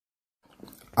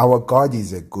Our God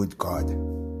is a good God,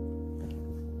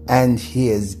 and He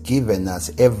has given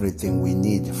us everything we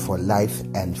need for life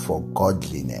and for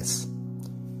godliness.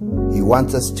 He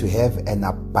wants us to have an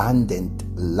abundant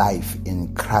life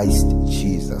in Christ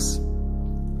Jesus.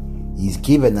 He's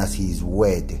given us His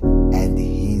Word and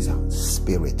His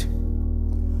Spirit.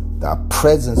 The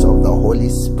presence of the Holy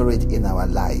Spirit in our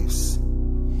lives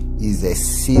is a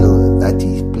seal that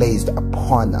He placed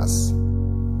upon us,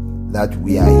 that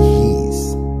we are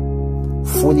His,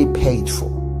 fully paid for.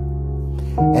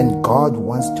 And God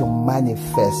wants to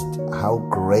manifest how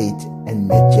great and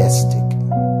majestic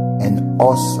and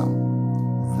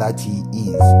awesome that He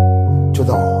is to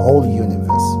the whole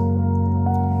universe.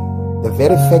 The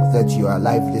very fact that you are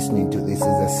alive listening to this is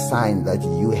a sign that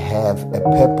you have a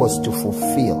purpose to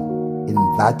fulfill in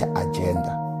that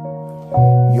agenda.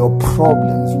 Your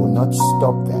problems will not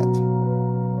stop that.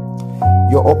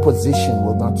 Your opposition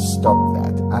will not stop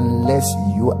that unless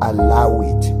you allow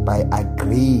it by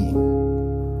agreeing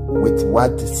with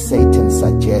what Satan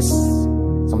suggests,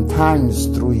 sometimes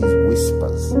through his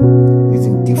whispers,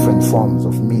 using different forms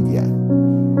of media,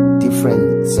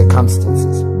 different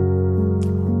circumstances.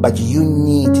 But you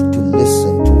need to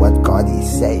listen to what God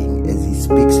is saying as He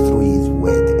speaks through His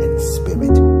Word and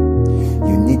Spirit.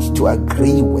 You need to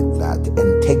agree with that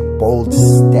and take bold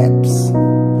steps.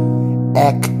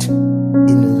 Act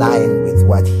in line with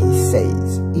what He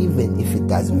says, even if it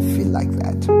doesn't feel like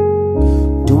that.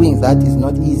 Doing that is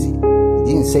not easy.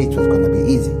 He didn't say it was going to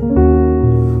be easy.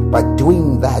 But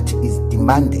doing that is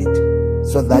demanded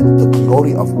so that the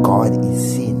glory of God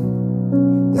is seen.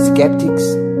 The skeptics,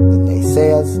 the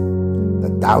naysayers, the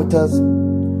doubters,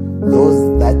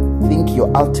 those that think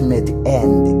your ultimate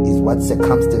end is what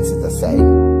circumstances are saying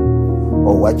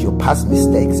or what your past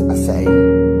mistakes are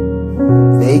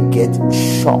saying, they get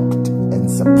shocked and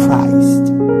surprised,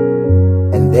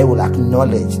 and they will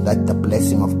acknowledge that the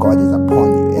blessing of God is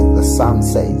upon you. As the psalm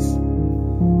says,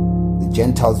 the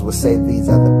Gentiles will say, these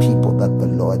are the people that the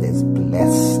Lord has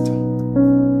blessed.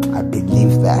 I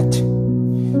believe that.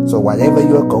 So whatever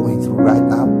you're going through right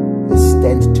now, let's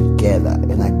stand together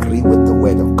and agree with the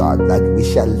Word of God that we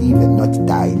shall live and not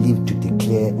die, live to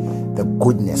declare the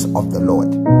goodness of the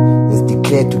Lord. Let's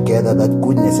declare together that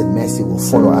goodness and mercy will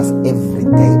follow us every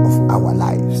day of our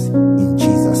lives. In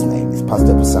Jesus' name. It's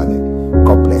Pastor Busane.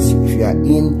 God bless you. If you are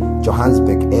in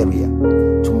Johannesburg area,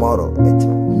 tomorrow at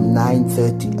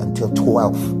 9:30 until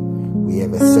 12, we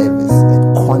have a service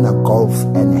at Corner Golf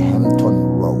and Hampton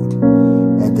Road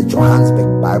at the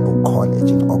Johannesburg Bible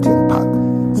College in Auckland Park.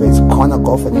 So it's Corner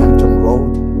Golf and Hampton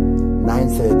Road,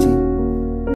 9:30